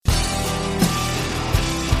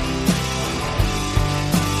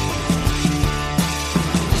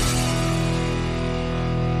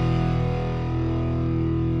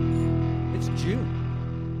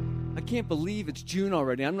can't believe it's June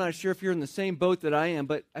already. I'm not sure if you're in the same boat that I am,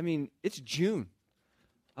 but I mean, it's June.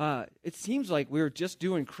 It seems like we were just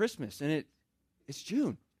doing Christmas, and it's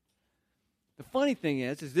June. The funny thing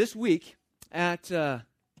is this week at the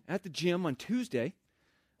gym on Tuesday,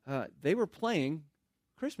 they were playing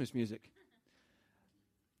Christmas music.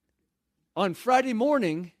 On Friday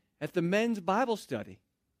morning at the men's Bible study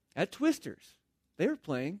at Twisters, they were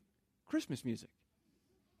playing Christmas music.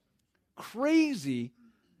 Crazy,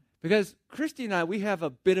 because Christy and I, we have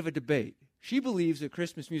a bit of a debate. She believes that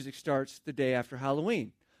Christmas music starts the day after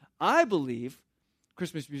Halloween. I believe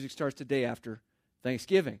Christmas music starts the day after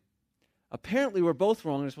Thanksgiving. Apparently, we're both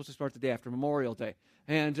wrong, and it's supposed to start the day after Memorial Day.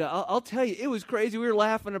 And I'll tell you, it was crazy. We were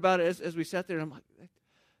laughing about it as we sat there, and I'm like,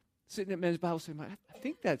 sitting at men's Bible study, I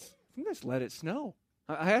think that's Let It Snow.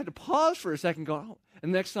 I had to pause for a second, going, oh.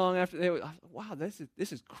 And the next song after that, wow, this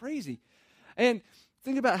is crazy. And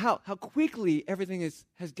think about how quickly everything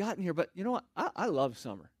has gotten here. But you know what? I love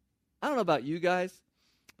summer. I don't know about you guys,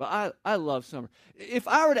 but I love summer. If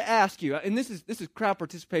I were to ask you, and this is crowd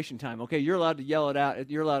participation time, okay? You're allowed to yell it out.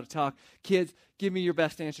 You're allowed to talk. Kids, give me your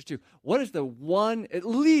best answers too. What is at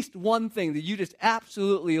least one thing that you just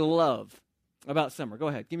absolutely love about summer? Go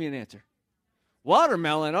ahead. Give me an answer.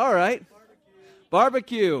 Watermelon. All right.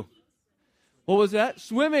 Barbecue. What was that?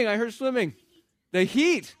 Swimming. I heard swimming. The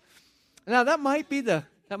heat. Now that might be the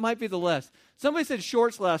less. Somebody said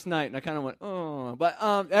shorts last night, and I kind of went, oh. But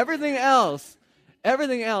everything else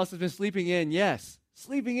has been sleeping in. Yes,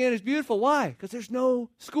 sleeping in is beautiful. Why? Because there's no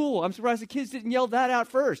school. I'm surprised the kids didn't yell that out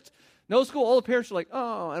first. No school. All the parents are like,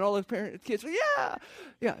 oh, and all the kids are,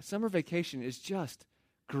 yeah. Summer vacation is just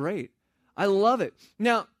great. I love it.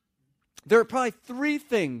 Now, there are probably three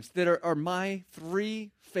things that are my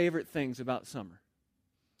three favorite things about summer.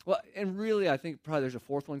 Well, and really, I think probably there's a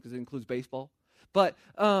fourth one because it includes baseball. But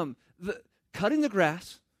cutting the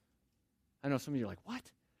grass. I know some of you are like, what?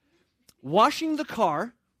 Washing the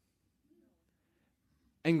car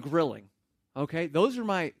and grilling. Okay, those are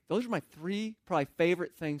my three probably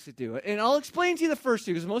favorite things to do. And I'll explain to you the first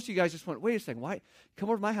two because most of you guys just went, wait a second, why come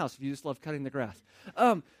over to my house if you just love cutting the grass?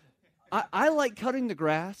 I like cutting the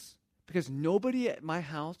grass because nobody at my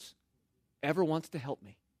house ever wants to help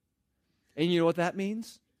me. And you know what that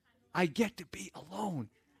means? I get to be alone.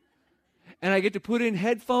 And I get to put in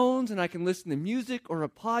headphones and I can listen to music or a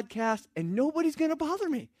podcast and nobody's going to bother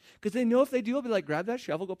me. Because they know if they do, I'll be like, grab that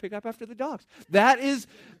shovel, go pick up after the dogs. That is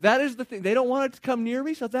the thing. They don't want it to come near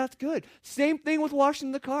me, so that's good. Same thing with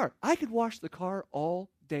washing the car. I could wash the car all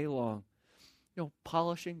day long.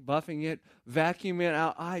 Polishing, buffing it, vacuuming it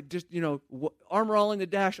out. I just, arm rolling the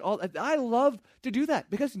dash. I love to do that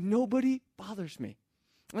because nobody bothers me.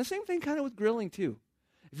 And the same thing kind of with grilling too.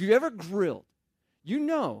 If you've ever grilled, you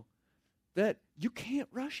know that you can't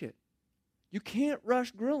rush it. You can't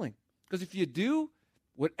rush grilling. Because if you do,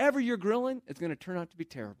 whatever you're grilling, it's going to turn out to be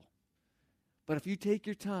terrible. But if you take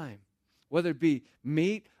your time, whether it be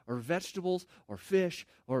meat or vegetables or fish,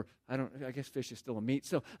 or I guess fish is still a meat.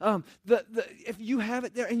 So if you have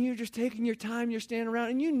it there and you're just taking your time, you're standing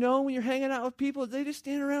around, and when you're hanging out with people, they just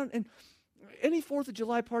stand around. And any 4th of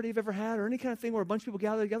July party you've ever had or any kind of thing where a bunch of people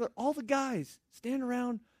gather together, all the guys stand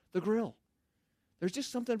around the grill. There's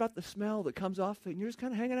just something about the smell that comes off it, and you're just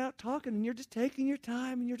kind of hanging out talking, and you're just taking your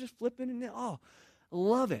time, and you're just flipping, and I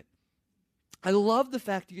love it. I love the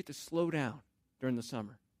fact you get to slow down during the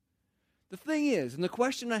summer. The thing is, and the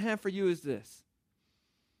question I have for you is this: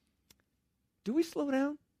 do we slow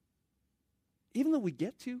down? Even though we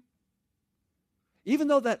get to? Even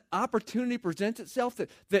though that opportunity presents itself,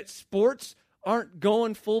 that sports aren't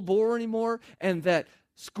going full bore anymore, and that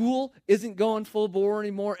school isn't going full bore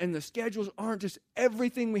anymore, and the schedules aren't just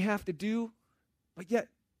everything we have to do, but yet,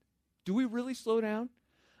 do we really slow down?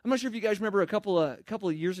 I'm not sure if you guys remember a couple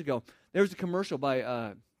of years ago, there was a commercial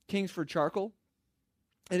by Kingsford Charcoal,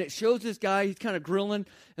 and it shows this guy, he's kind of grilling, and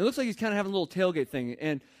it looks like he's kind of having a little tailgate thing,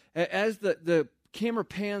 and as the camera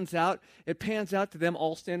pans out, it pans out to them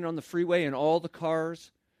all standing on the freeway, and all the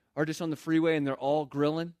cars are just on the freeway, and they're all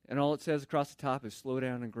grilling, and all it says across the top is slow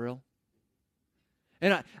down and grill.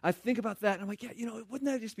 And I think about that, and I'm like, wouldn't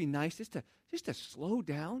that just be nice just to slow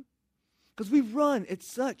down? Because we run at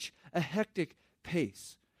such a hectic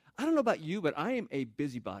pace. I don't know about you, but I am a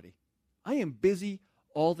busybody. I am busy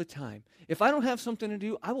all the time. If I don't have something to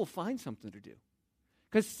do, I will find something to do.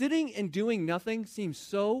 Because sitting and doing nothing seems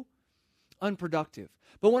so unproductive.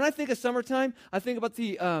 But when I think of summertime, I think about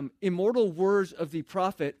the immortal words of the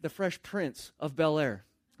prophet, the Fresh Prince of Bel-Air.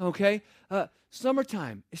 Okay?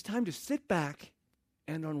 Summertime, it's time to sit back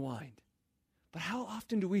and unwind. But how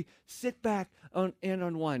often do we sit back and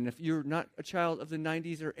unwind? If you're not a child of the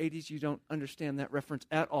 90s or 80s, you don't understand that reference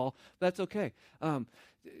at all. That's okay.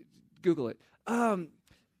 Google it.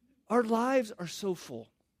 Our lives are so full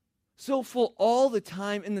all the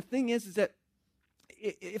time. And the thing is that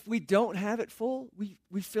if we don't have it full,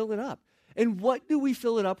 we fill it up. And what do we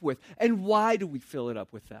fill it up with? And why do we fill it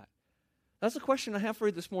up with that? That's the question I have for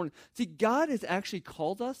you this morning. See, God has actually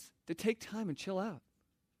called us to take time and chill out.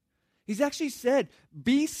 He's actually said,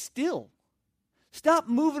 be still. Stop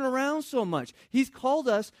moving around so much. He's called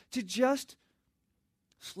us to just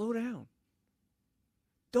slow down.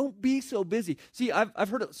 Don't be so busy. See, I've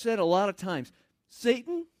heard it said a lot of times,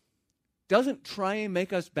 Satan doesn't try and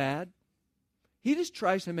make us bad. He just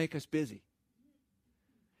tries to make us busy.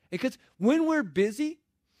 Because when we're busy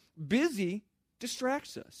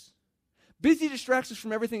distracts us. Busy distracts us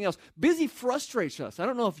from everything else. Busy frustrates us. I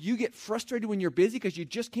don't know if you get frustrated when you're busy because you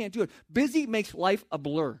just can't do it. Busy makes life a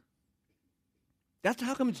blur. That's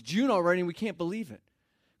how come it's June already and we can't believe it.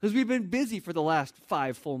 Because we've been busy for the last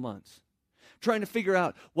 5 full months trying to figure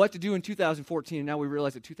out what to do in 2014, and now we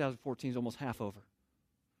realize that 2014 is almost half over.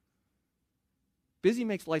 Busy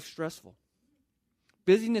makes life stressful.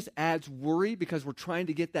 Busyness adds worry because we're trying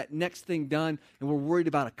to get that next thing done and we're worried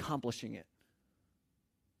about accomplishing it.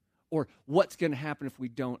 Or what's going to happen if we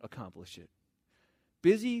don't accomplish it.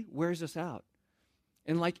 Busy wears us out.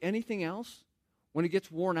 And like anything else, when it gets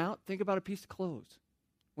worn out, think about a piece of clothes.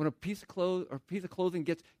 When a piece of clothes or a piece of clothing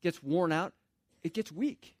gets worn out, it gets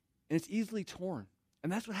weak and it's easily torn.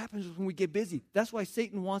 And that's what happens when we get busy. That's why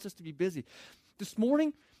Satan wants us to be busy. This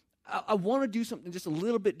morning, I want to do something just a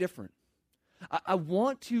little bit different. I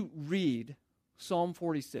want to read Psalm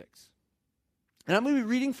 46. And I'm going to be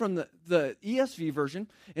reading from the ESV version.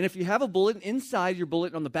 And if you have a bulletin, inside your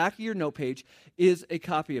bulletin on the back of your note page is a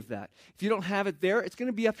copy of that. If you don't have it there, it's going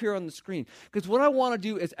to be up here on the screen. Because what I want to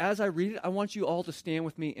do is, as I read it, I want you all to stand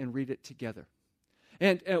with me and read it together.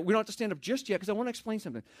 And we don't have to stand up just yet because I want to explain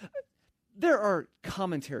something. There are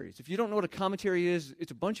commentaries. If you don't know what a commentary is,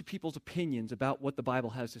 it's a bunch of people's opinions about what the Bible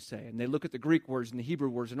has to say. And they look at the Greek words and the Hebrew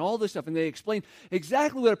words and all this stuff, and they explain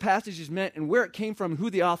exactly what a passage is meant and where it came from, who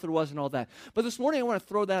the author was and all that. But this morning I want to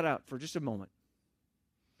throw that out for just a moment.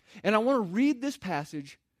 And I want to read this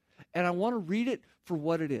passage, and I want to read it for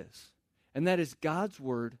what it is. And that is God's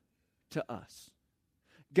word to us.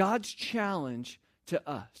 God's challenge to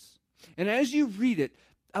us. And as you read it,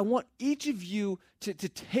 I want each of you to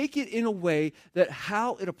take it in a way that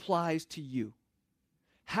how it applies to you.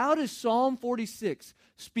 How does Psalm 46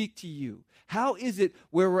 speak to you? How is it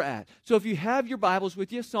where we're at? So if you have your Bibles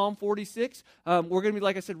with you, Psalm 46, we're going to be,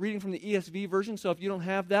 like I said, reading from the ESV version. So if you don't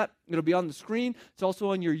have that, it'll be on the screen. It's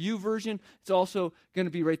also on your U version. It's also going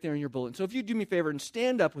to be right there in your bulletin. So if you do me a favor and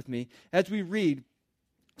stand up with me as we read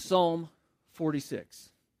Psalm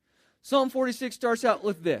 46. Psalm 46 starts out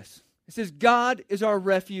with this. It says, God is our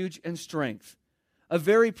refuge and strength, a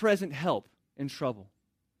very present help in trouble.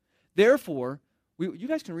 Therefore, you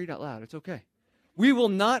guys can read out loud. It's okay. We will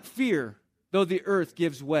not fear though the earth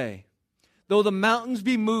gives way, though the mountains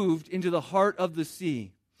be moved into the heart of the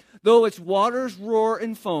sea, though its waters roar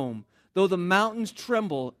and foam, though the mountains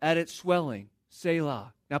tremble at its swelling.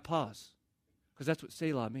 Selah. Now pause, because that's what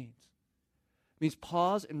Selah means. It means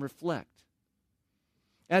pause and reflect.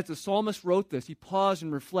 As the psalmist wrote this, he paused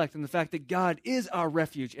and reflected on the fact that God is our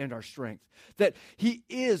refuge and our strength, that he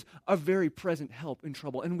is a very present help in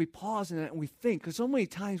trouble. And we pause in that and we think, because so many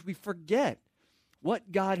times we forget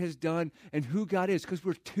what God has done and who God is because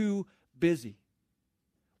we're too busy.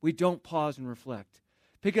 We don't pause and reflect.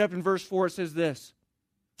 Pick it up in verse 4, it says this,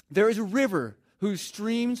 there is a river whose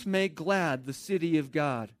streams make glad the city of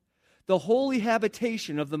God, the holy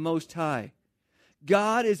habitation of the Most High.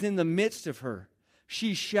 God is in the midst of her.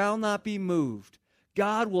 She shall not be moved.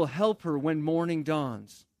 God will help her when morning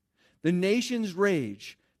dawns. The nations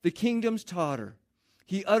rage, the kingdoms totter.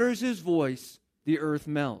 He utters his voice, the earth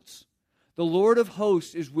melts. The Lord of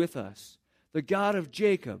hosts is with us. The God of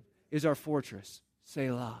Jacob is our fortress.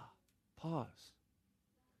 Selah. Pause.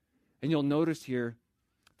 And you'll notice here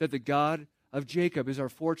that the God of Jacob is our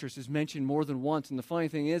fortress is mentioned more than once. And the funny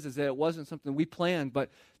thing is that it wasn't something we planned,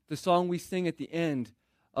 but the song we sing at the end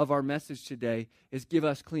of our message today is Give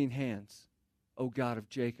Us Clean Hands, O God of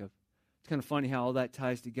Jacob. It's kind of funny how all that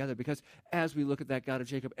ties together because as we look at that God of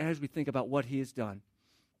Jacob, as we think about what he has done,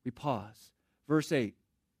 we pause. Verse 8,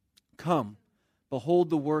 come, behold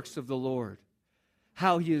the works of the Lord,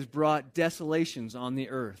 how he has brought desolations on the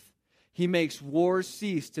earth. He makes wars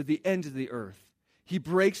cease to the end of the earth. He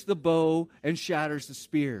breaks the bow and shatters the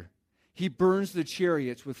spear. He burns the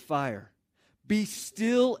chariots with fire. Be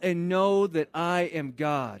still and know that I am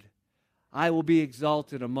God. I will be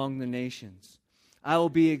exalted among the nations. I will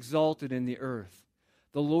be exalted in the earth.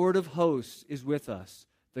 The Lord of hosts is with us.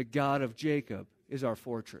 The God of Jacob is our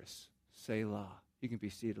fortress. Selah. You can be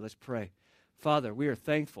seated. Let's pray. Father, we are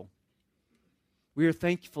thankful. We are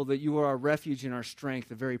thankful that you are our refuge and our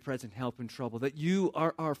strength, a very present help in trouble, that you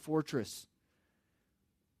are our fortress.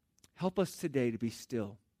 Help us today to be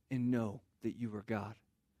still and know that you are God.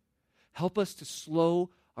 Help us to slow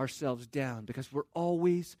ourselves down because we're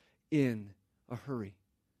always in a hurry.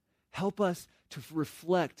 Help us to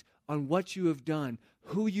reflect on what you have done,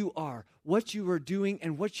 who you are, what you are doing,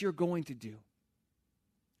 and what you're going to do.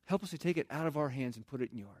 Help us to take it out of our hands and put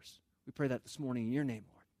it in yours. We pray that this morning in your name,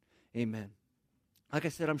 Lord. Amen. Like I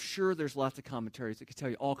said, I'm sure there's lots of commentaries that can tell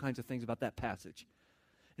you all kinds of things about that passage.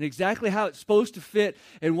 And exactly how it's supposed to fit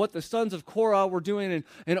and what the sons of Korah were doing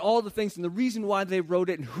and all the things and the reason why they wrote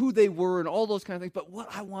it and who they were and all those kind of things. But what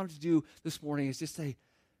I wanted to do this morning is just say,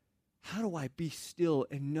 how do I be still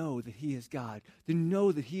and know that he is God? To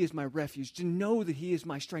know that he is my refuge, to know that he is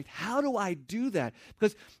my strength. How do I do that?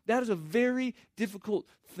 Because that is a very difficult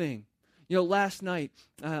thing. You know, last night,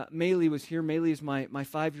 Maylee was here. Maylee is my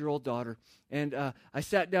 5-year-old daughter. And I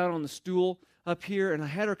sat down on the stool up here, and I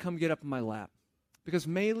had her come get up in my lap. Because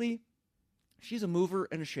Maylee, she's a mover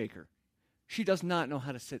and a shaker. She does not know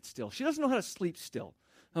how to sit still. She doesn't know how to sleep still,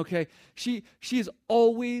 okay? She is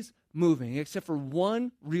always moving, except for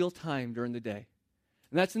one real time during the day.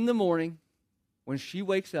 And that's in the morning. When she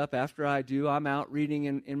wakes up after I do, I'm out reading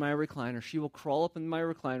in my recliner. She will crawl up in my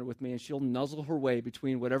recliner with me, and she'll nuzzle her way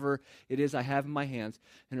between whatever it is I have in my hands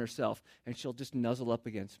and herself, and she'll just nuzzle up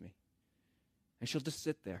against me. And she'll just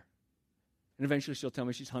sit there. And eventually she'll tell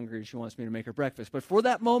me she's hungry and she wants me to make her breakfast. But for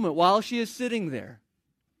that moment, while she is sitting there,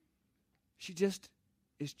 she just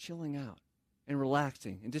is chilling out and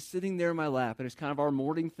relaxing and just sitting there in my lap. And it's kind of our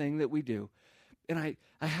morning thing that we do. And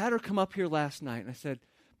I had her come up here last night, and I said,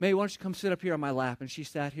 May, why don't you come sit up here on my lap? And she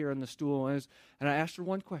sat here on the stool, and I asked her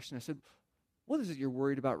one question. I said, what is it you're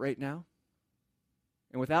worried about right now?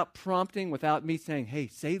 And without prompting, without me saying, hey,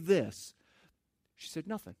 say this, she said,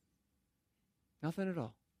 nothing. Nothing at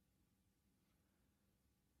all.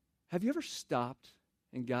 Have you ever stopped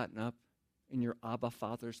and gotten up in your Abba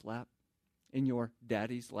Father's lap, in your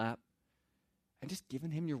daddy's lap, and just given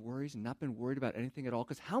him your worries and not been worried about anything at all?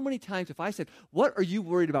 Because how many times, if I said, what are you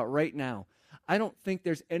worried about right now? I don't think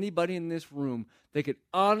there's anybody in this room that could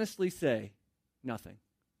honestly say nothing.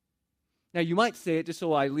 Now, you might say it just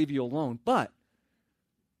so I leave you alone, but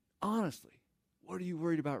honestly, what are you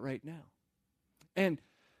worried about right now? And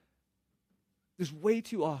there's way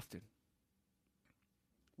too often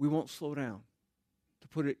we won't slow down to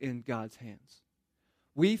put it in God's hands.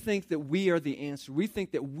 We think that we are the answer. We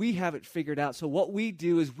think that we have it figured out. So what we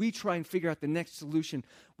do is we try and figure out the next solution.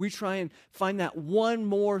 We try and find that one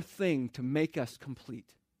more thing to make us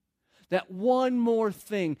complete. That one more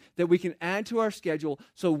thing that we can add to our schedule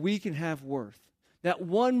so we can have worth. That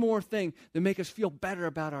one more thing to make us feel better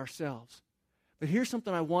about ourselves. But here's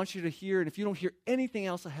something I want you to hear, and if you don't hear anything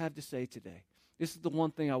else I have to say today, this is the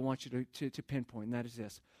one thing I want you to pinpoint, and that is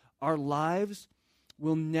this. Our lives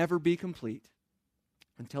will never be complete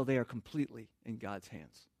until they are completely in God's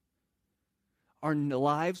hands. Our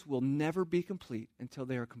lives will never be complete until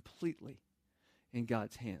they are completely in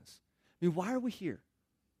God's hands. I mean, why are we here?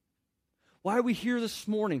 Why are we here this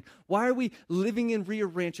morning? Why are we living in Rio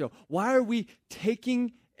Rancho? Why are we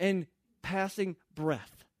taking and passing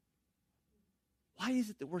breath? Why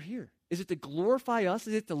is it that we're here? Is it to glorify us?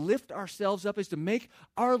 Is it to lift ourselves up? Is it to make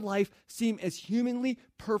our life seem as humanly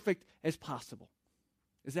perfect as possible?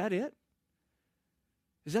 Is that it?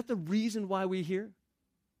 Is that the reason why we're here?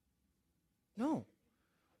 No.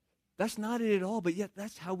 That's not it at all, but yet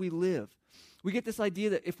that's how we live. We get this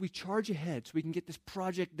idea that if we charge ahead so we can get this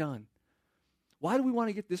project done. Why do we want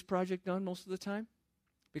to get this project done most of the time?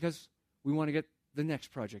 Because we want to get the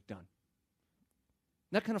next project done.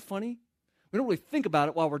 Isn't that kind of funny? We don't really think about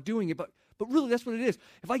it while we're doing it, but really that's what it is.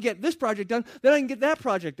 If I get this project done, then I can get that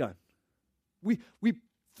project done. We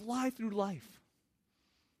fly through life.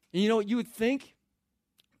 And you know what, you would think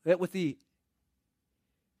that with the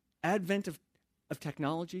advent of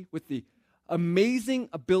technology, with the amazing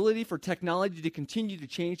ability for technology to continue to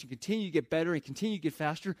change and continue to get better and continue to get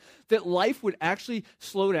faster, that life would actually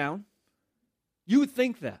slow down. You would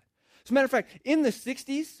think that. As a matter of fact, in the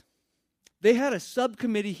 60s, they had a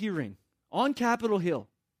subcommittee hearing on Capitol Hill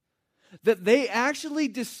that they actually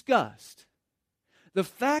discussed the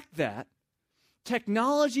fact that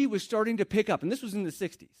technology was starting to pick up, and this was in the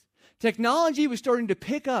 60s. Technology was starting to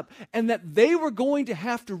pick up, and that they were going to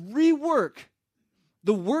have to rework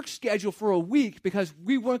the work schedule for a week because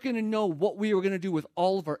we weren't going to know what we were going to do with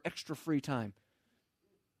all of our extra free time.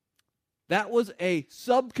 That was a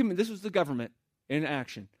subcommittee. This was the government in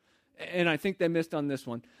action. And I think they missed on this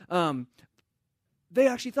one. They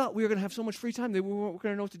actually thought we were going to have so much free time that we weren't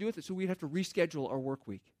going to know what to do with it, so we'd have to reschedule our work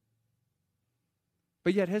week.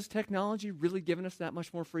 But yet, has technology really given us that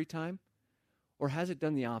much more free time? Or has it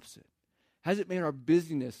done the opposite? Has it made our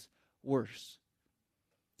busyness worse?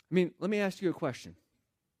 I mean, let me ask you a question.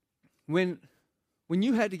 When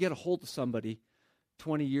you had to get a hold of somebody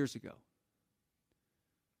 20 years ago,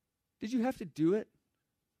 did you have to do it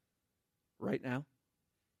right now?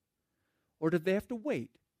 Or did they have to wait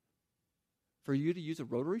for you to use a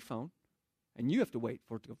rotary phone? And you have to wait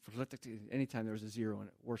for it to go, anytime there was a zero in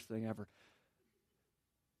it, worst thing ever.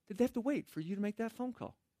 Did they have to wait for you to make that phone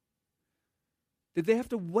call? Did they have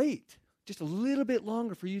to wait just a little bit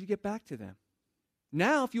longer for you to get back to them?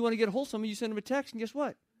 Now, if you want to get a hold of somebody, you send them a text, and guess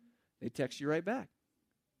what? They text you right back.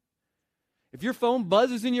 If your phone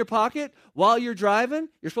buzzes in your pocket while you're driving,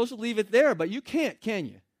 you're supposed to leave it there, but you can't, can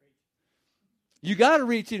you? You got to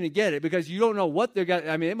reach in and get it because you don't know what they're got.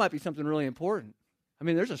 I mean, it might be something really important. I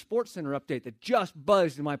mean, there's a Sports Center update that just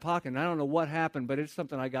buzzed in my pocket, and I don't know what happened, but it's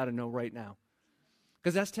something I got to know right now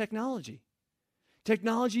because that's technology.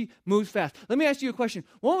 Technology moves fast. Let me ask you a question.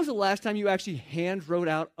 When was the last time you actually hand wrote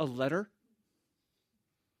out a letter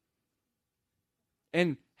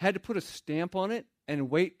and had to put a stamp on it and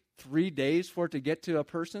wait 3 days for it to get to a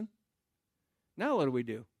person? Now what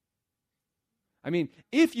do? I mean,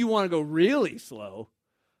 if you want to go really slow,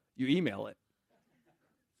 you email it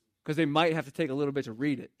because they might have to take a little bit to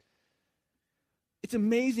read it. It's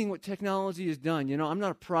amazing what technology has done. You know, I'm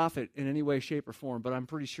not a prophet in any way, shape, or form, but I'm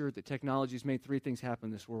pretty sure that technology has made 3 things happen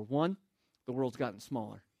in this world. 1, the world's gotten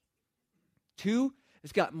smaller. 2,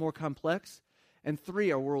 it's gotten more complex. And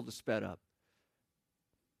 3, our world has sped up.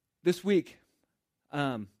 This week,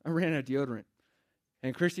 I ran out of deodorant,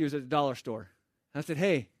 and Christy was at the dollar store. I said,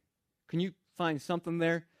 hey, can you find something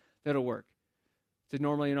there that'll work? So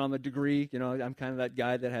normally, you know, I'm a degree. You know, I'm kind of that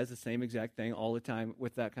guy that has the same exact thing all the time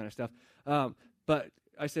with that kind of stuff. But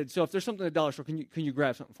I said, so if there's something at the dollar store, can you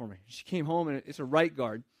grab something for me? She came home, and it's a Right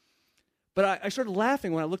Guard. But I started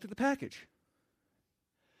laughing when I looked at the package.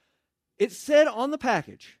 It said on the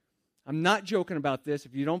package, I'm not joking about this.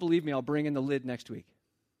 If you don't believe me, I'll bring in the lid next week.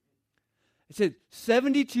 It said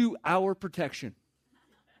 72-hour protection.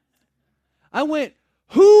 I went,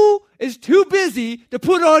 who is too busy to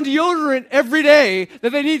put on deodorant every day that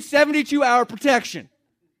they need 72-hour protection?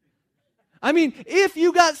 I mean, if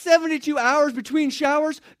you got 72 hours between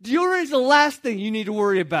showers, deodorant is the last thing you need to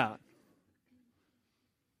worry about.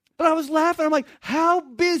 But I was laughing. I'm like, how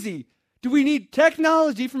busy do we need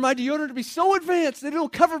technology for my deodorant to be so advanced that it'll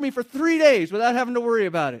cover me for 3 days without having to worry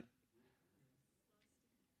about it?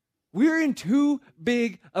 We're in too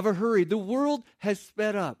big of a hurry. The world has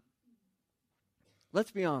sped up.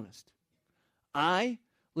 Let's be honest. I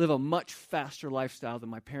live a much faster lifestyle than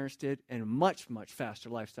my parents did and a much, much faster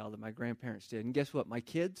lifestyle than my grandparents did. And guess what? My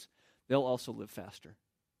kids, they'll also live faster.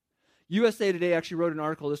 USA Today actually wrote an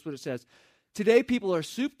article. This is what it says. Today, people are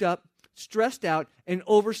souped up, stressed out, and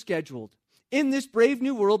overscheduled. In this brave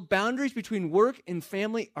new world, boundaries between work and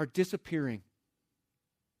family are disappearing.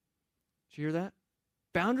 Did you hear that?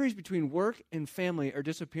 Boundaries between work and family are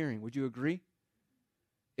disappearing. Would you agree?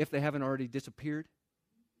 If they haven't already disappeared.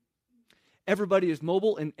 Everybody is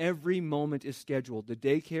mobile and every moment is scheduled. The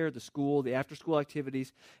daycare, the school, the after-school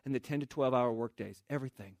activities, and the 10 to 12-hour workdays.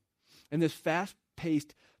 Everything. And this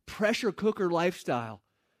fast-paced pressure cooker lifestyle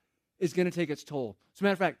is going to take its toll. As a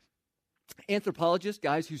matter of fact, anthropologists,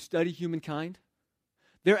 guys who study humankind,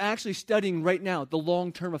 they're actually studying right now the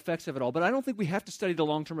long-term effects of it all. But I don't think we have to study the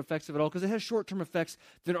long-term effects of it all because it has short-term effects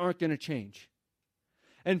that aren't going to change.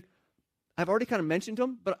 And I've already kind of mentioned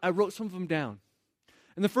them, but I wrote some of them down.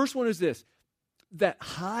 And the first one is this, that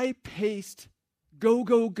high-paced,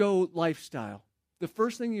 go lifestyle. The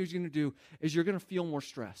first thing you're going to do is you're going to feel more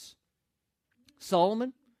stress.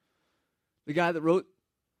 Solomon, the guy that wrote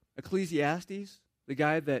Ecclesiastes, the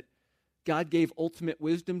guy that God gave ultimate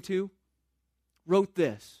wisdom to, wrote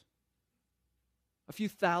this a few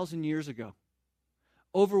thousand years ago.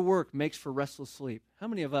 Overwork makes for restless sleep. How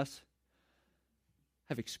many of us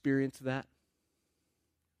have experienced that?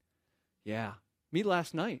 Yeah. Me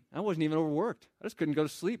last night. I wasn't even overworked. I just couldn't go to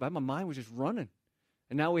sleep. My mind was just running.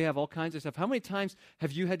 And now we have all kinds of stuff. How many times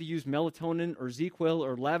have you had to use melatonin or ZzzQuil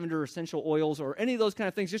or lavender essential oils or any of those kind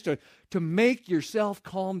of things just to make yourself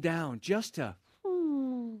calm down, just to,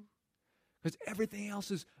 because everything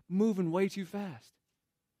else is moving way too fast.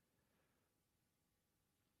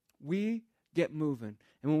 We get moving.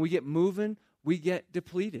 And when we get moving, we get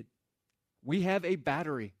depleted. We have a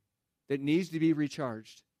battery that needs to be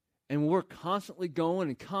recharged. And when we're constantly going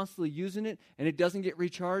and constantly using it and it doesn't get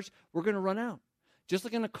recharged, we're going to run out. Just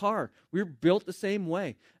like in a car, we're built the same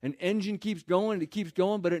way. An engine keeps going, it keeps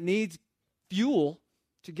going, but it needs fuel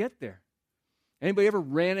to get there. Anybody ever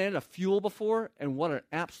ran out of fuel before? And what an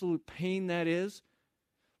absolute pain that is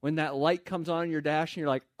when that light comes on in your dash and you're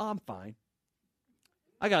like, oh, I'm fine.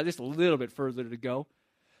 I got just a little bit further to go.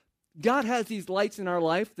 God has these lights in our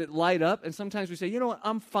life that light up, and sometimes we say, you know what,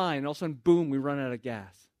 I'm fine. And all of a sudden, boom, we run out of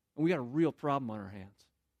gas. And we got a real problem on our hands.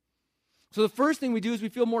 So the first thing we do is we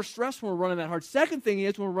feel more stressed when we're running that hard. Second thing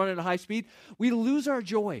is when we're running at high speed, we lose our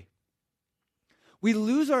joy. We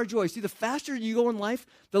lose our joy. See, the faster you go in life,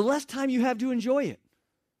 the less time you have to enjoy it.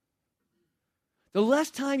 The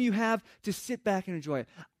less time you have to sit back and enjoy it.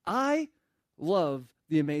 I love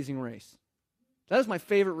The Amazing Race. That is my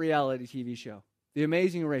favorite reality TV show, The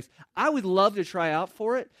Amazing Race. I would love to try out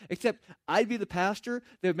for it, except I'd be the pastor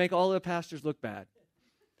that would make all the pastors look bad.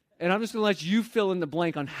 And I'm just going to let you fill in the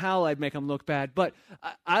blank on how I'd make them look bad. But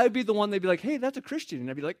I would be the one they'd be like, hey, that's a Christian. And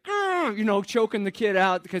I'd be like, choking the kid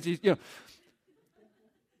out because he's,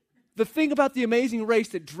 The thing about The Amazing Race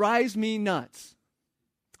that drives me nuts,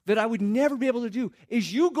 that I would never be able to do,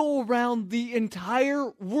 is you go around the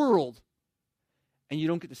entire world and you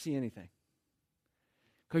don't get to see anything.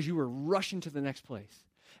 Because you were rushing to the next place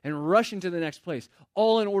and rushing to the next place,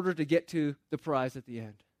 all in order to get to the prize at the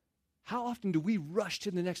end. How often do we rush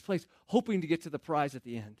to the next place hoping to get to the prize at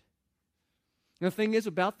the end? And the thing is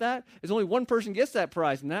about that is only one person gets that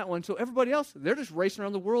prize in that one, so everybody else, they're just racing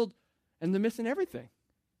around the world and they're missing everything.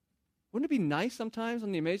 Wouldn't it be nice sometimes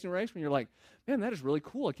on The Amazing Race when you're like, man, that is really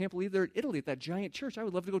cool. I can't believe they're in Italy at that giant church. I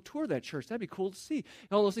would love to go tour that church. That'd be cool to see.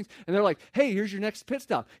 And all those things. And they're like, hey, here's your next pit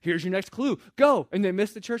stop. Here's your next clue. Go. And they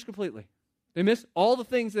miss the church completely. They miss all the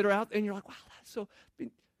things that are out there. And you're like, wow, that's so...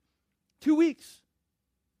 2 weeks.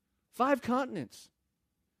 5 continents.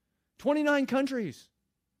 29 countries.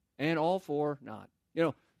 And all for not.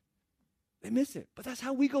 They miss it. But that's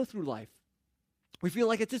how we go through life. We feel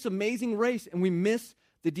like it's this amazing race, and we miss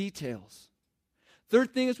the details.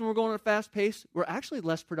 Third thing is when we're going at a fast pace, we're actually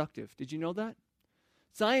less productive. Did you know that?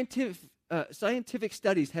 Scientific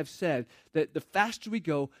studies have said that the faster we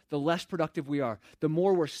go, the less productive we are. The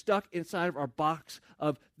more we're stuck inside of our box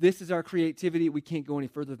of this is our creativity, we can't go any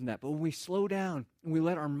further than that. But when we slow down and we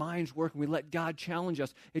let our minds work and we let God challenge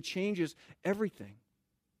us, it changes everything.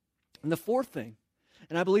 And the fourth thing,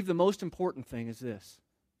 and I believe the most important thing, is this.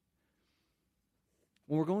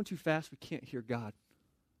 When we're going too fast, we can't hear God.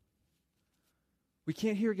 We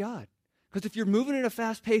can't hear God. Because if you're moving at a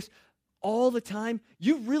fast pace all the time,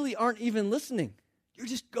 you really aren't even listening. You're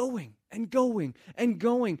just going and going and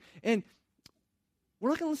going. And we're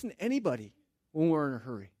not going to listen to anybody when we're in a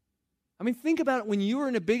hurry. I mean, think about it when you are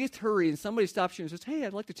in the biggest hurry and somebody stops you and says, hey,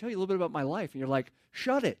 I'd like to tell you a little bit about my life. And you're like,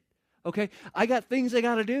 shut it. Okay? I got things I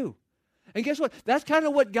got to do. And guess what? That's kind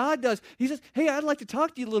of what God does. He says, hey, I'd like to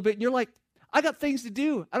talk to you a little bit. And you're like, I got things to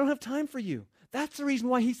do. I don't have time for you. That's the reason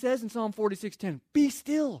why he says in Psalm 46:10, be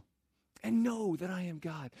still and know that I am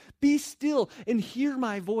God. Be still and hear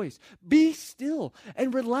my voice. Be still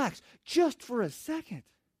and relax just for a second.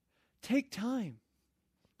 Take time.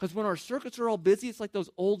 Because when our circuits are all busy, it's like those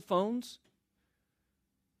old phones.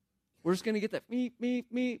 We're just going to get that meep, meep,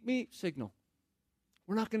 meep, meep signal.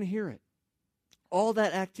 We're not going to hear it. All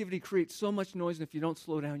that activity creates so much noise, and if you don't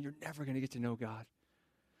slow down, you're never going to get to know God.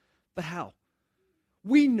 But how?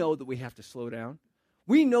 We know that we have to slow down.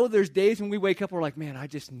 We know there's days when we wake up and we're like, man, I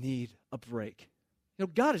just need a break.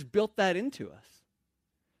 God has built that into us.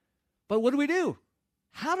 But what do?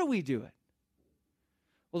 How do we do it?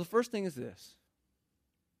 Well, the first thing is this.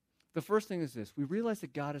 We realize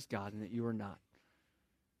that God is God and that you are not.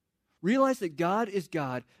 Realize that God is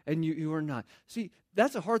God and you are not. See,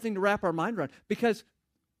 that's a hard thing to wrap our mind around because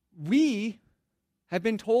we have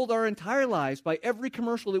been told our entire lives by every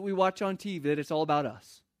commercial that we watch on TV that it's all about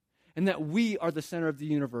us and that we are the center of the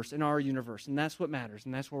universe and our universe, and that's what matters,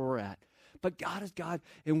 and that's where we're at. But God is God,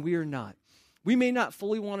 and we are not. We may not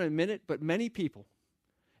fully want to admit it, but many people,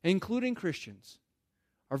 including Christians,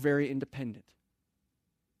 are very independent.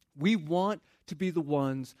 We want to be the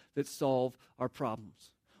ones that solve our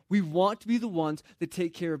problems. We want to be the ones that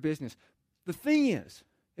take care of business. The thing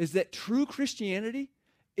is that true Christianity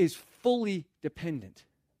is fully dependent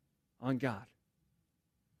on God.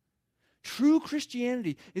 True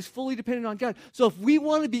Christianity is fully dependent on God. So if we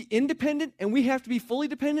want to be independent and we have to be fully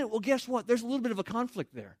dependent, well, guess what? There's a little bit of a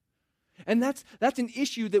conflict there. And that's an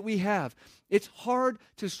issue that we have. It's hard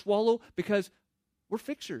to swallow because we're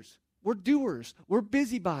fixers. We're doers. We're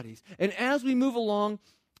busybodies. And as we move along,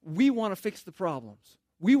 we want to fix the problems.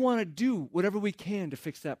 We want to do whatever we can to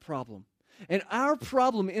fix that problem. And our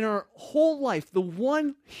problem in our whole life, the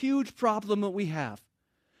one huge problem that we have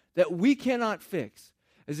that we cannot fix,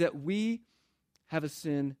 is that we have a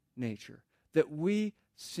sin nature, that we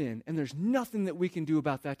sin, and there's nothing that we can do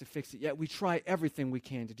about that to fix it. Yet we try everything we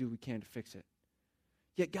can to fix it.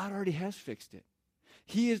 Yet God already has fixed it.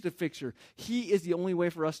 He is the fixer. He is the only way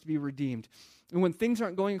for us to be redeemed. And when things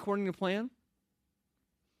aren't going according to plan,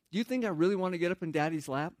 do you think I really want to get up in Daddy's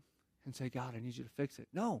lap and say, God, I need you to fix it?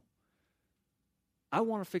 No. I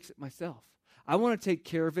want to fix it myself. I want to take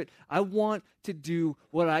care of it. I want to do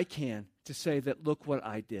what I can to say that, look what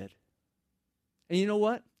I did. And you know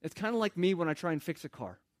what? It's kind of like me when I try and fix a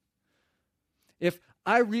car. If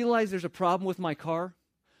I realize there's a problem with my car,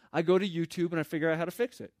 I go to YouTube and I figure out how to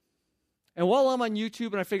fix it. And while I'm on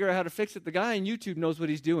YouTube and I figure out how to fix it, the guy on YouTube knows what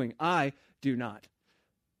he's doing. I do not.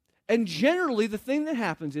 And generally, the thing that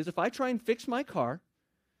happens is if I try and fix my car,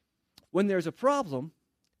 when there's a problem,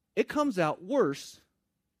 it comes out worse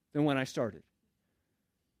than when I started.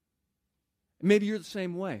 Maybe you're the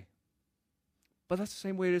same way. But that's the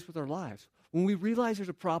same way it is with our lives. When we realize there's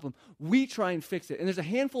a problem, we try and fix it. And there's a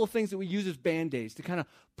handful of things that we use as Band-Aids to kind of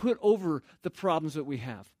put over the problems that we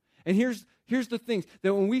have. And here's the things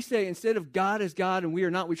that when we say instead of God is God and we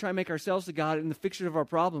are not, we try and make ourselves the God and the fixer of our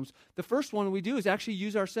problems, the first one we do is actually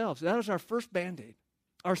use ourselves. That is our first Band-Aid,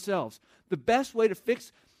 ourselves. The best way to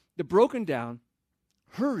fix the broken down,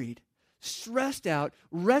 hurried, stressed out,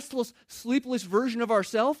 restless, sleepless version of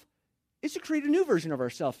ourselves is to create a new version of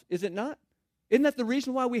ourselves, is it not? Isn't that the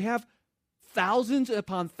reason why we have thousands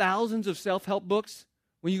upon thousands of self-help books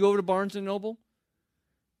when you go over to Barnes & Noble?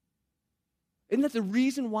 Isn't that the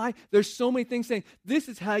reason why there's so many things saying, this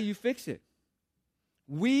is how you fix it?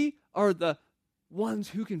 We are the ones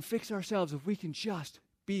who can fix ourselves if we can just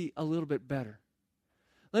be a little bit better.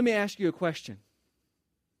 Let me ask you a question.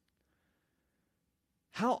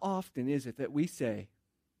 How often is it that we say,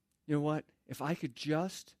 you know what, if I could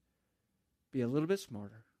just be a little bit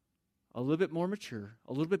smarter, a little bit more mature,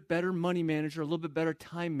 a little bit better money manager, a little bit better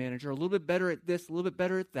time manager, a little bit better at this, a little bit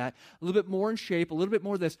better at that, a little bit more in shape, a little bit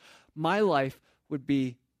more this, my life would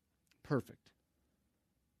be perfect.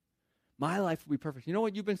 My life would be perfect. You know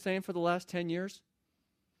what you've been saying for the last 10 years?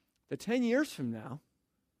 That 10 years from now,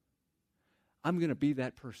 I'm going to be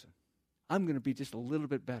that person. I'm going to be just a little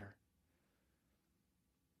bit better.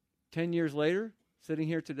 10 years later, sitting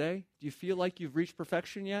here today, do you feel like you've reached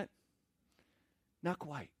perfection yet? Not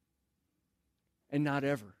quite. And not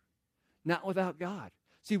ever. Not without God.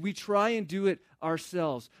 See, we try and do it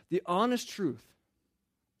ourselves. The honest truth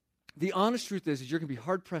is you're going to be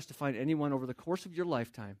hard-pressed to find anyone over the course of your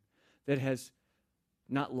lifetime that has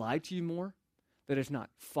not lied to you more, that has not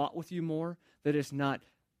fought with you more, that has not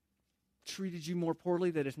treated you more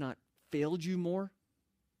poorly, that has not failed you more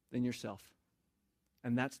than yourself.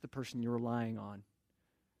 And that's the person you're relying on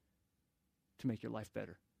to make your life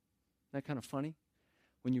better. Isn't that kind of funny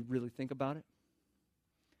when you really think about it?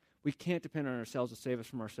 We can't depend on ourselves to save us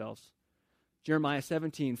from ourselves. Jeremiah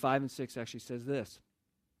 17, 5 and 6 actually says this.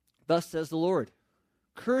 Thus says the Lord,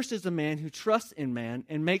 cursed is the man who trusts in man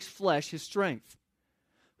and makes flesh his strength,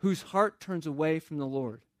 whose heart turns away from the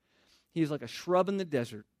Lord. He is like a shrub in the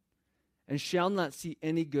desert and shall not see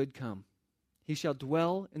any good come. He shall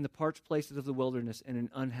dwell in the parched places of the wilderness and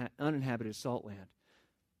in uninhabited salt land.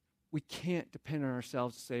 We can't depend on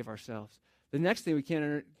ourselves to save ourselves. The next thing we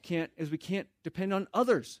can't depend on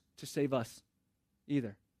others to save us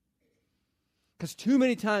either. Because too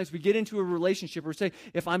many times we get into a relationship where we say,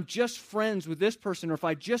 if I'm just friends with this person, or if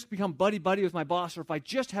I just become buddy-buddy with my boss, or if I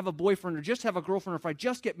just have a boyfriend, or just have a girlfriend, or if I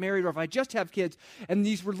just get married, or if I just have kids, and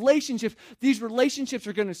these relationships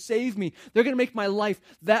are going to save me. They're going to make my life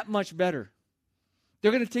that much better.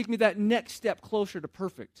 They're going to take me that next step closer to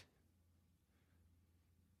perfect.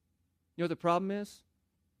 You know what the problem is?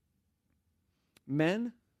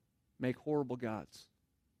 Men make horrible gods.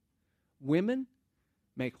 Women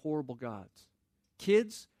make horrible gods.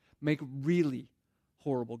 Kids make really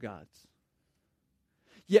horrible gods.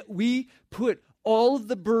 Yet we put all of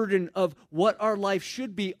the burden of what our life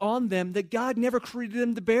should be on them that God never created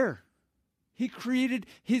them to bear. He created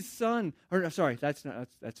his son. Or sorry, that's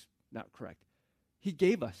not correct. He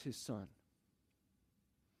gave us his son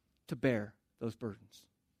to bear those burdens.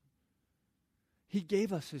 He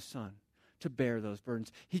gave us his son to bear those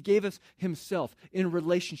burdens. He gave us himself in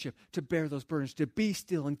relationship to bear those burdens, to be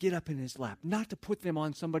still and get up in his lap, not to put them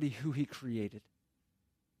on somebody who he created.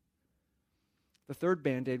 The third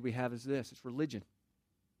Band-Aid we have is this. It's religion.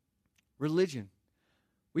 Religion.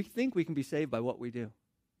 We think we can be saved by what we do.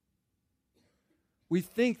 we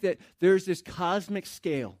think that there's this cosmic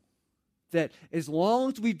scale that as long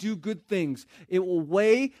as we do good things, it will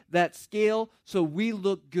weigh that scale so we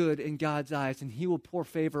look good in God's eyes and he will pour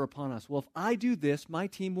favor upon us. Well, if I do this, my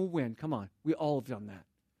team will win. Come on, we all have done that.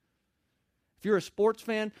 If you're a sports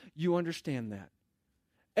fan, you understand that.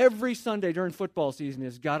 Every Sunday during football season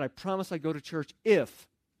is, God, I promise I go to church if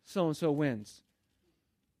so-and-so wins.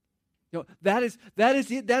 You know, that is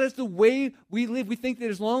it. That is the way we live. We think that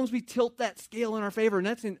as long as we tilt that scale in our favor, and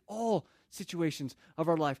that's in all situations of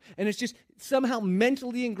our life. And it's just somehow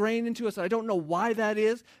mentally ingrained into us. I don't know why that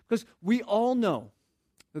is, because we all know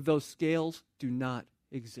that those scales do not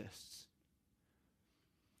exist.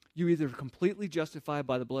 You either completely justified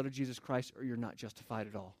by the blood of Jesus Christ or you're not justified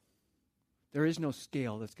at all. There is no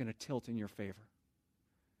scale that's going to tilt in your favor.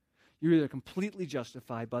 You're either completely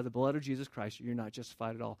justified by the blood of Jesus Christ or you're not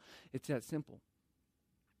justified at all. It's that simple.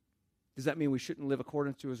 Does that mean we shouldn't live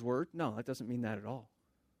according to his word? No, that doesn't mean that at all.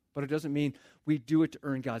 But it doesn't mean we do it to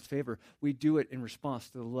earn God's favor. We do it in response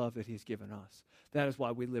to the love that he's given us. That is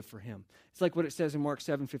why we live for him. It's like what it says in Mark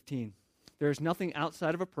 7:15. There is nothing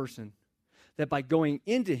outside of a person that by going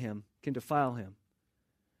into him can defile him.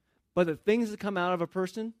 But the things that come out of a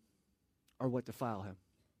person are what defile him.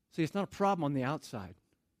 See, it's not a problem on the outside.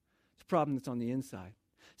 It's a problem that's on the inside.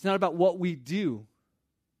 It's not about what we do.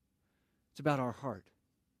 It's about our heart.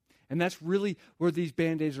 And that's really where these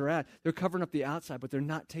Band-Aids are at. They're covering up the outside, but they're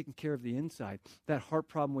not taking care of the inside. That heart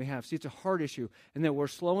problem we have. See, it's a heart issue. And that where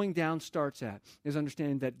slowing down starts at is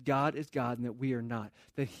understanding that God is God and that we are not.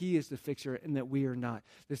 That he is the fixer and that we are not.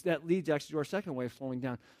 That leads actually to our second way of slowing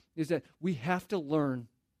down, is that we have to learn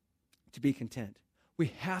to be content.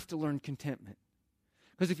 We have to learn contentment.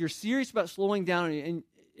 Because if you're serious about slowing down, and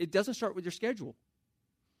it doesn't start with your schedule.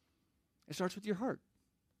 It starts with your heart.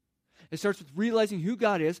 It starts with realizing who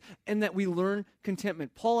God is and that we learn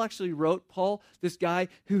contentment. Paul actually wrote, this guy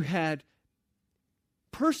who had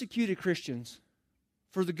persecuted Christians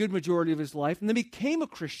for the good majority of his life and then became a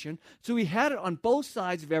Christian, so he had it on both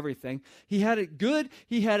sides of everything. He had it good,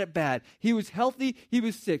 he had it bad. He was healthy, he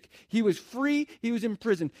was sick. He was free, he was in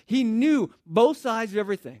prison. He knew both sides of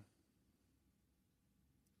everything.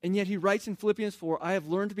 And yet he writes in Philippians 4, I have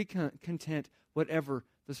learned to be content whatever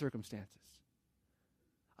the circumstances.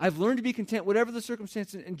 I've learned to be content whatever the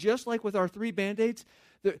circumstances. And just like with our 3 Band-Aids,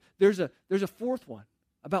 there's a fourth one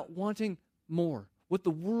about wanting more. What the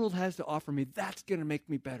world has to offer me, that's going to make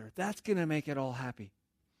me better. That's going to make it all happy.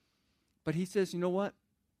 But he says, you know what?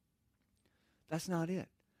 That's not it.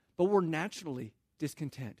 But we're naturally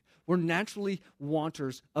discontent. We're naturally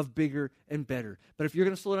wanters of bigger and better. But if you're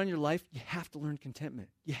going to slow down your life, you have to learn contentment.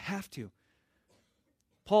 You have to.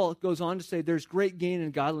 Paul goes on to say, there's great gain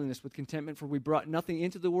in godliness with contentment, for we brought nothing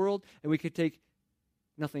into the world, and we could take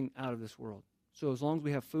nothing out of this world. So as long as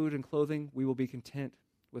we have food and clothing, we will be content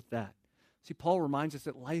with that. See, Paul reminds us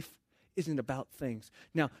that life isn't about things.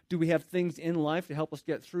 Now, do we have things in life to help us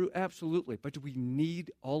get through? Absolutely. But do we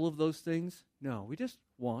need all of those things? No, we just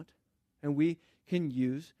want, and we can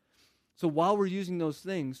use. So while we're using those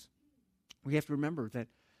things, we have to remember that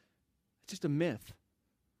it's just a myth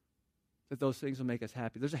that those things will make us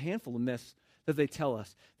happy. There's a handful of myths that they tell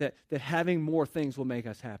us that having more things will make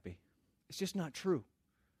us happy. It's just not true.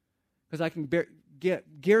 Because I can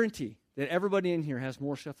guarantee that everybody in here has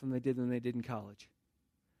more stuff than they did in college.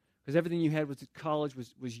 Because everything you had was at college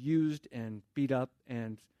was used and beat up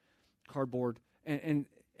and cardboard. And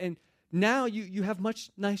now you have much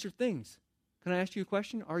nicer things. Can I ask you a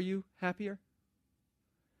question? Are you happier?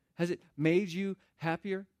 Has it made you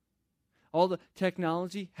happier? All the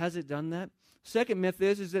technology, has it done that? Second myth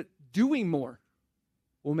is that doing more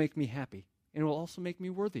will make me happy. And it will also make me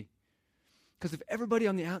worthy. Because if everybody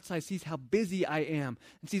on the outside sees how busy I am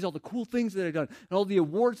and sees all the cool things that I've done and all the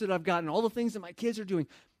awards that I've gotten, all the things that my kids are doing,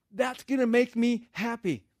 that's going to make me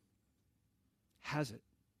happy. Has it?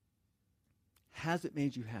 Has it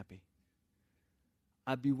made you happy?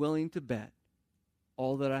 I'd be willing to bet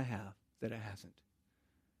all that I have that it hasn't.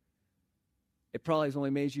 It probably has only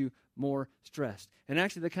made you more stressed. And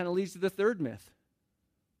actually, that kind of leads to the third myth,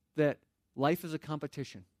 that life is a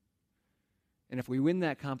competition. And if we win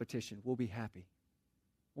that competition, we'll be happy.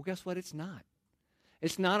 Well, guess what? It's not.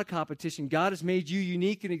 It's not a competition. God has made you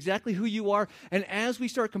unique in exactly who you are. And as we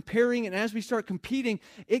start comparing and as we start competing,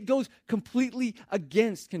 it goes completely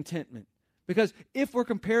against contentment. Because if we're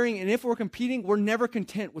comparing and if we're competing, we're never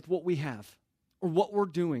content with what we have or what we're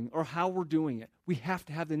doing or how we're doing it. We have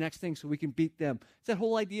to have the next thing so we can beat them. It's that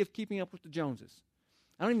whole idea of keeping up with the Joneses.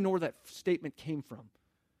 I don't even know where that statement came from.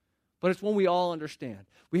 But it's one we all understand.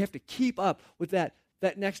 We have to keep up with that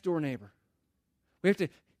next door neighbor. We have to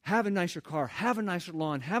have a nicer car, have a nicer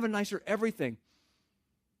lawn, have a nicer everything.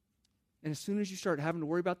 And as soon as you start having to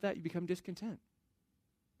worry about that, you become discontent.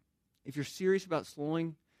 If you're serious about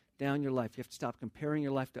slowing down your life, you have to stop comparing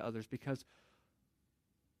your life to others, because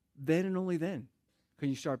then and only then can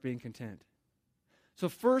you start being content. So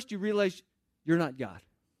first, you realize you're not God.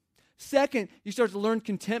 Second, you start to learn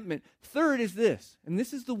contentment. Third is this, and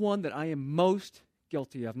this is the one that I am most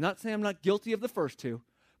guilty of. Not saying I'm not guilty of the first two,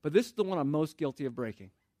 but this is the one I'm most guilty of breaking.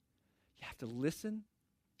 You have to listen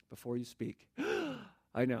before you speak.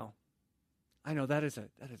 I know, that is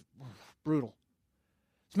brutal.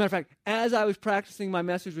 As a matter of fact, as I was practicing my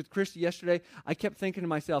message with Christy yesterday, I kept thinking to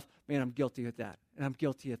myself, man, I'm guilty at that, and I'm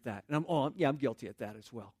guilty at that, and I'm guilty at that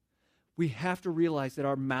as well. We have to realize that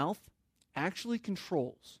our mouth actually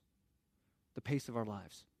controls the pace of our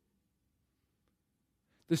lives.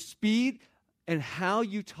 The speed and how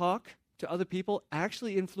you talk to other people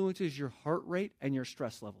actually influences your heart rate and your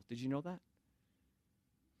stress level. Did you know that?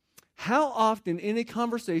 How often in a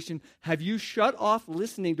conversation have you shut off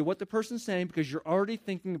listening to what the person's saying because you're already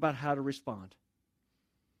thinking about how to respond?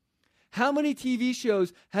 How many TV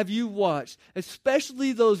shows have you watched,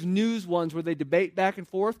 especially those news ones where they debate back and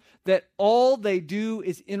forth, that all they do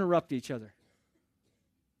is interrupt each other?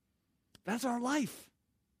 That's our life.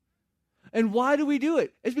 And why do we do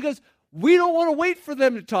it? It's because we don't want to wait for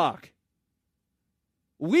them to talk.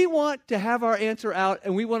 We want to have our answer out,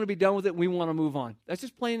 and we want to be done with it, and we want to move on. That's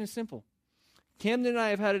just plain and simple. Camden and I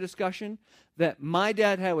have had a discussion that my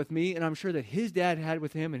dad had with me, and I'm sure that his dad had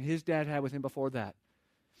with him, and his dad had with him before that.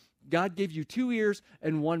 God gave you 2 ears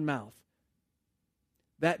and 1 mouth.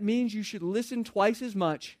 That means you should listen twice as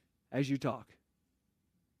much as you talk.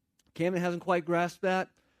 Camden hasn't quite grasped that,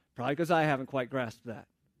 probably because I haven't quite grasped that.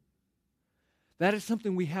 That is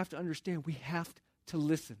something we have to understand. We have to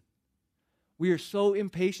listen. We are so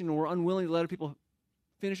impatient and we're unwilling to let other people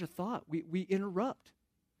finish a thought. We interrupt.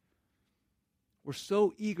 We're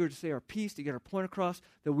so eager to say our piece, to get our point across,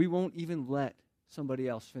 that we won't even let somebody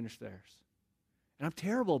else finish theirs. And I'm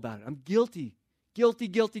terrible about it. I'm guilty,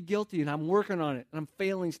 and I'm working on it, and I'm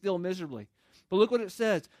failing still miserably. But look what it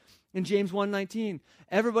says in James 1:19.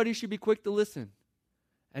 Everybody should be quick to listen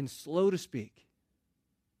and slow to speak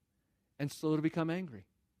and slow to become angry.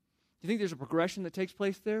 Do you think there's a progression that takes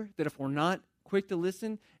place there? That if we're not quick to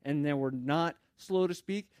listen and then we're not slow to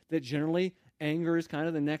speak, that generally anger is kind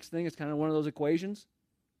of the next thing. It's kind of one of those equations.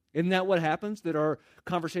 Isn't that what happens? That our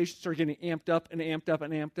conversations start getting amped up and amped up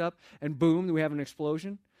and amped up, and boom, we have an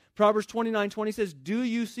explosion. Proverbs 29:20 says, do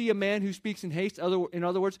you see a man who speaks in haste? In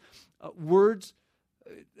other words,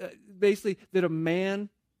 basically, that a man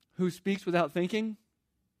who speaks without thinking.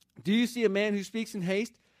 Do you see a man who speaks in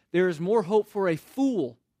haste? There is more hope for a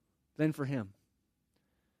fool than for him.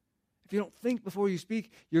 If you don't think before you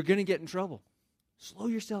speak, you're going to get in trouble. Slow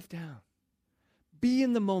yourself down. Be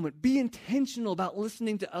in the moment. Be intentional about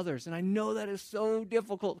listening to others. And I know that is so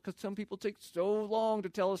difficult because some people take so long to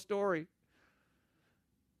tell a story.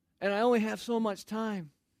 And I only have so much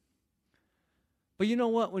time. But you know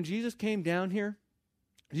what? When Jesus came down here,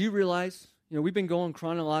 do you realize, we've been going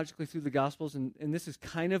chronologically through the Gospels, and this is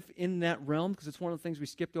kind of in that realm because it's one of the things we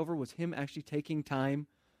skipped over was him actually taking time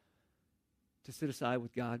to sit aside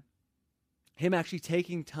with God. Him actually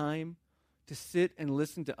taking time to sit and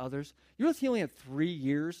listen to others. You realize he only had 3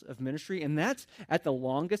 years of ministry, and that's at the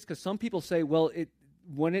longest because some people say, well,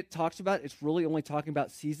 when it talks about it's really only talking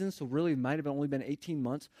about seasons, so really it might have only been 18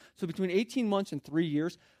 months. So between 18 months and 3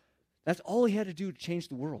 years, that's all he had to do to change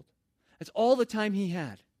the world. That's all the time he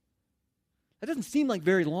had. That doesn't seem like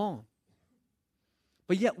very long.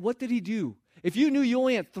 But yet, what did he do? If you knew you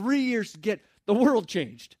only had 3 years to get the world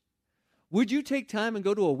changed, would you take time and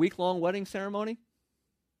go to a week-long wedding ceremony?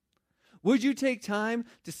 Would you take time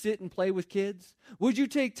to sit and play with kids? Would you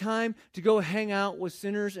take time to go hang out with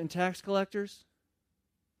sinners and tax collectors?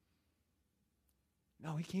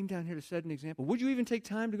 No, he came down here to set an example. Would you even take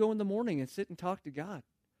time to go in the morning and sit and talk to God?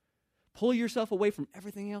 Pull yourself away from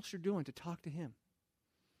everything else you're doing to talk to him.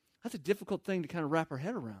 That's a difficult thing to kind of wrap our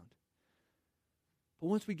head around. But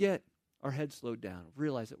once we get our head slowed down,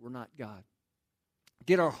 realize that we're not God,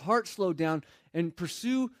 get our heart slowed down and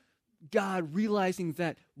pursue God, realizing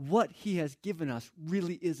that what he has given us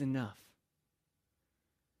really is enough,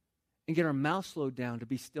 and get our mouth slowed down to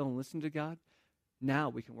be still and listen to God, now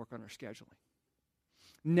we can work on our scheduling.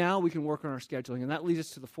 Now we can work on our scheduling. And that leads us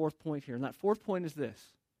to the fourth point here. And that fourth point is this.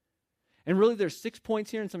 And really there's 6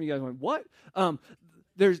 points here, and some of you guys went, what?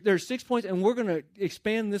 There's 6 points, and we're going to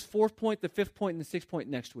expand this fourth point, the fifth point, and the sixth point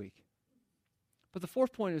next week. But the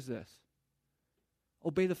fourth point is this.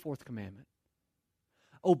 Obey the fourth commandment.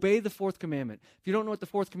 Obey the fourth commandment. If you don't know what the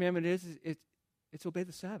fourth commandment is, it's obey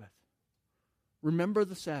the Sabbath. Remember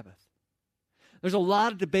the Sabbath. There's a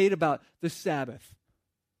lot of debate about the Sabbath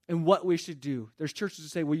and what we should do. There's churches that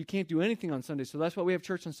say, well, you can't do anything on Sunday, so that's why we have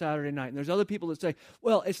church on Saturday night. And there's other people that say,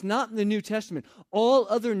 well, it's not in the New Testament. All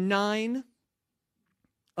other 9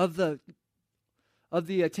 of the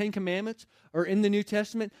 10 Commandments are in the New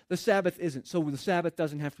Testament. The Sabbath isn't, so the Sabbath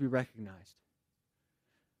doesn't have to be recognized.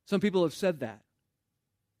 Some people have said that.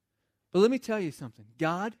 But let me tell you something.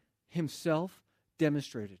 God himself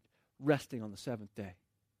demonstrated resting on the 7th day.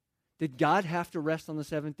 Did God have to rest on the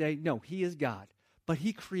 7th day? No, he is God. But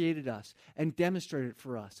he created us and demonstrated it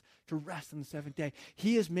for us to rest on the 7th day.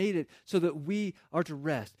 He has made it so that we are to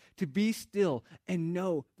rest, to be still and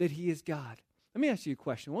know that he is God. Let me ask you a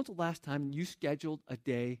question. When's the last time you scheduled a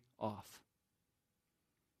day off?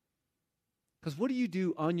 Because what do you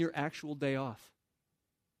do on your actual day off?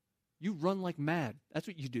 You run like mad. That's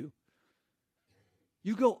what you do.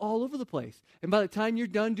 You go all over the place. And by the time you're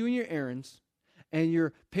done doing your errands, and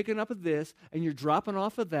you're picking up of this, and you're dropping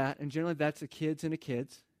off of that, and generally that's the kids and the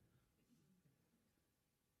kids.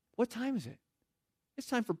 What time is it? It's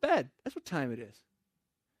time for bed. That's what time it is.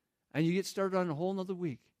 And you get started on a whole nother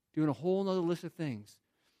week, doing a whole nother list of things.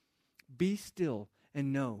 Be still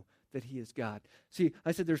and know that he is God. See,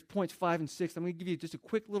 I said there's points 5 and 6. I'm going to give you just a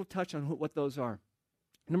quick little touch on what those are.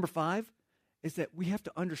 Number 5 is that we have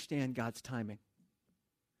to understand God's timing.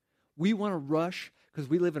 We want to rush because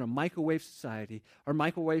we live in a microwave society. Our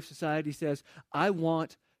microwave society says, I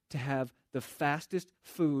want to have the fastest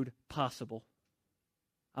food possible.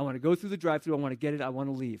 I want to go through the drive-thru. I want to get it. I want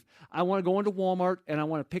to leave. I want to go into Walmart, and I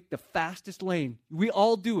want to pick the fastest lane. We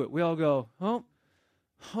all do it. We all go,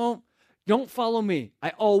 don't follow me.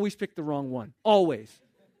 I always pick the wrong one. Always.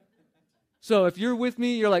 So if you're with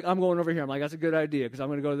me, you're like, I'm going over here. I'm like, that's a good idea because I'm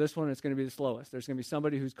going to go to this one and it's going to be the slowest. There's going to be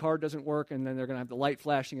somebody whose car doesn't work and then they're going to have the light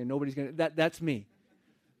flashing and nobody's going to, that's me.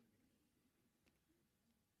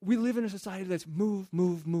 We live in a society that's move,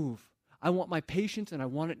 move, move. I want my patience and I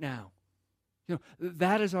want it now. You know,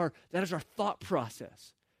 that is our thought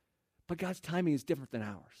process. But God's timing is different than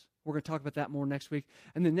ours. We're going to talk about that more next week.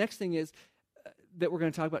 And the next thing is that we're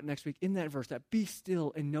going to talk about next week in that verse, that be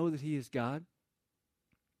still and know that he is God.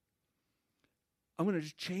 I'm going to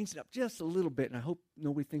just change it up just a little bit, and I hope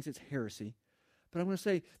nobody thinks it's heresy. But I'm going to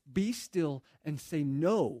say, be still and say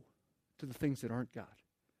no to the things that aren't God.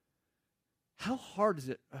 How hard is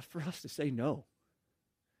it for us to say no?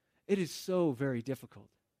 It is so very difficult.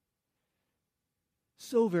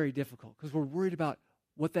 So very difficult, because we're worried about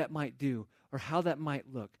what that might do or how that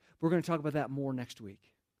might look. We're going to talk about that more next week.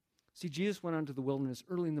 See, Jesus went out into the wilderness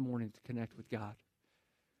early in the morning to connect with God.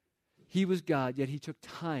 He was God, yet he took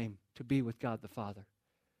time to be with God the Father.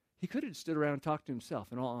 He could have stood around and talked to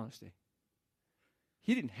himself, in all honesty.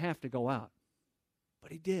 He didn't have to go out,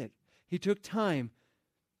 but he did. He took time.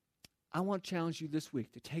 I want to challenge you this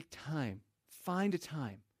week to take time. Find a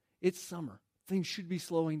time. It's summer. Things should be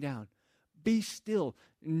slowing down. Be still.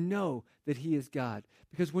 Know that he is God.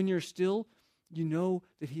 Because when you're still, you know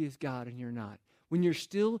that he is God and you're not. When you're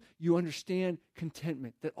still, you understand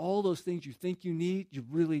contentment, that all those things you think you need, you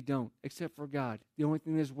really don't, except for God. The only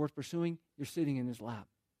thing that is worth pursuing, you're sitting in his lap.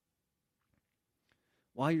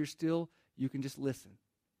 While you're still, you can just listen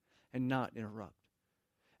and not interrupt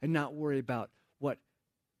and not worry about what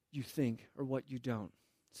you think or what you don't.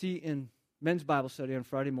 See, in men's Bible study on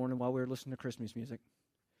Friday morning while we were listening to Christmas music,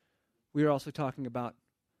 we were also talking about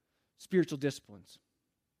spiritual disciplines.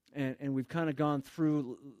 And we've kind of gone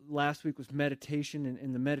through, last week was meditation,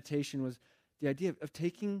 and the meditation was the idea of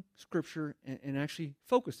taking Scripture and actually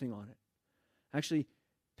focusing on it. Actually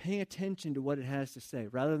paying attention to what it has to say,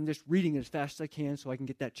 rather than just reading it as fast as I can so I can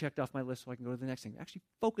get that checked off my list so I can go to the next thing. Actually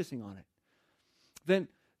focusing on it. Then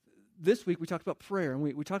this week we talked about prayer, and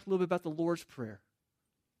we talked a little bit about the Lord's Prayer.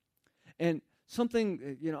 And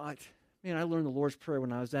something, I learned the Lord's Prayer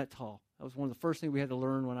when I was that tall. That was one of the first things we had to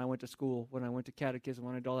learn when I went to school, when I went to catechism,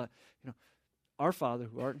 when I did all that. Our Father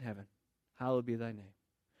who art in heaven, hallowed be thy name.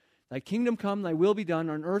 Thy kingdom come, thy will be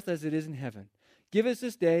done on earth as it is in heaven. Give us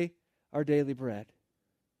this day our daily bread.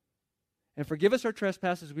 And forgive us our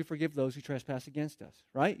trespasses as we forgive those who trespass against us.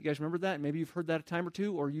 Right? You guys remember that? Maybe you've heard that a time or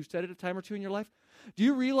two, or you've said it a time or two in your life. Do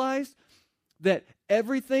you realize that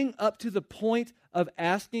everything up to the point of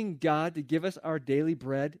asking God to give us our daily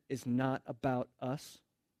bread is not about us?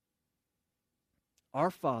 Our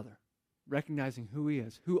Father, recognizing who he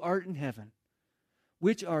is, who art in heaven,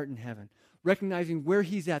 which art in heaven, recognizing where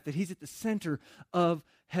he's at, that he's at the center of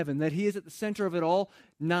heaven, that he is at the center of it all,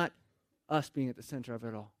 not us being at the center of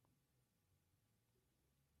it all.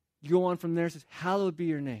 You go on from there, it says, hallowed be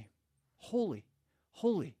your name. Holy,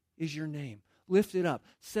 holy is your name. lifted up,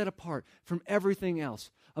 set apart from everything else,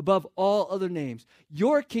 above all other names.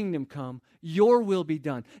 Your kingdom come, your will be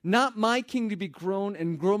done. Not my kingdom be grown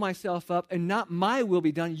and grow myself up, and not my will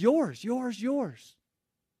be done. Yours, yours, yours.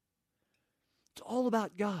 It's all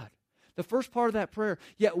about God. The first part of that prayer,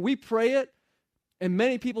 yet we pray it, and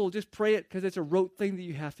many people will just pray it because it's a rote thing that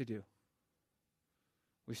you have to do.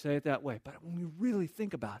 We say it that way, but when we really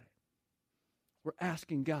think about it, we're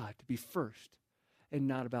asking God to be first and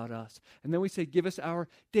not about us. And then we say, give us our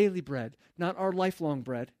daily bread, not our lifelong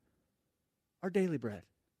bread, our daily bread.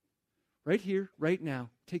 Right here, right now,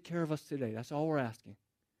 take care of us today. That's all we're asking.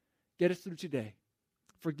 Get us through today.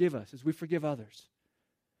 Forgive us as we forgive others.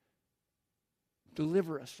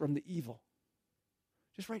 Deliver us from the evil.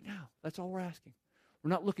 Just right now, that's all we're asking. We're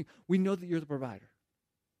not looking. We know that you're the provider.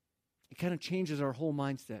 It kind of changes our whole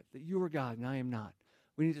mindset that you are God and I am not.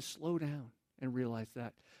 We need to slow down and realize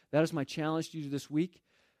that. That is my challenge to you this week.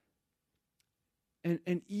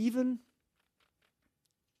 And even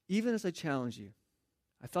as I challenge you,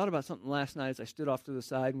 I thought about something last night as I stood off to the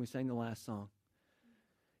side and we sang the last song.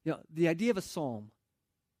 You know, the idea of a psalm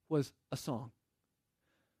was a song.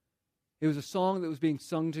 It was a song that was being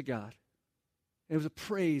sung to God. It was a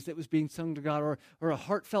praise that was being sung to God, or a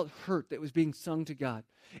heartfelt hurt that was being sung to God.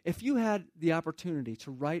 If you had the opportunity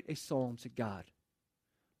to write a psalm to God,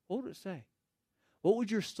 what would it say? What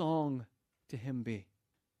would your song to him be?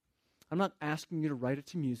 I'm not asking you to write it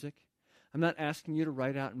to music. I'm not asking you to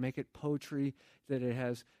write out and make it poetry that it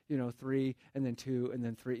has, 3 and then 2 and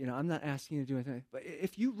then 3. I'm not asking you to do anything. But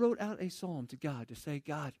if you wrote out a psalm to God to say,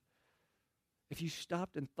 God, if you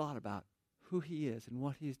stopped and thought about who he is and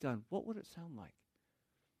what he has done, what would it sound like?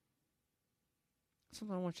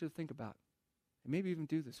 Something I want you to think about and maybe even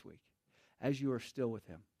do this week as you are still with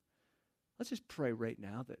him. Let's just pray right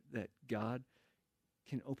now that God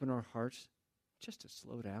can open our hearts just to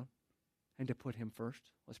slow down and to put him first.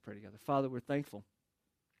 Let's pray together. Father, we're thankful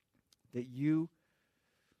that you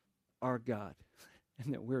are God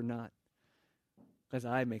and that we're not, because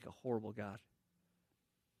I make a horrible God.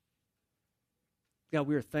 God,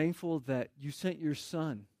 we are thankful that you sent your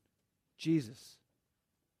son, Jesus,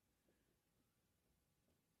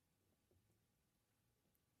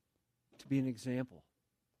 to be an example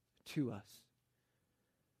to us,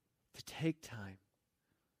 to take time,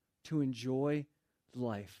 to enjoy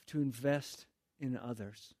life, to invest in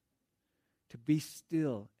others, to be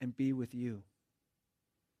still and be with you.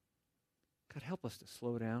 God, help us to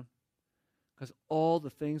slow down, because all the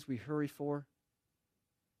things we hurry for,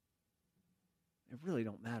 it really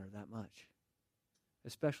don't matter that much,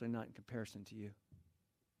 especially not in comparison to you.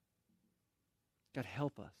 God,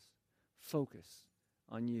 help us focus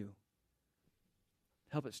on you.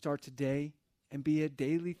 Help it start today and be a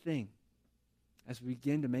daily thing as we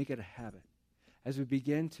begin to make it a habit, as we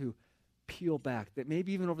begin to peel back, that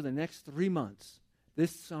maybe even over the next 3 months,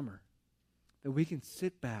 this summer, that we can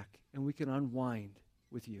sit back and we can unwind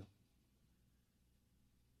with you.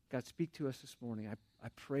 God, speak to us this morning. I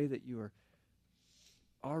pray that you are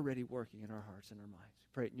already working in our hearts and our minds.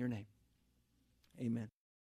 Pray it in your name. Amen.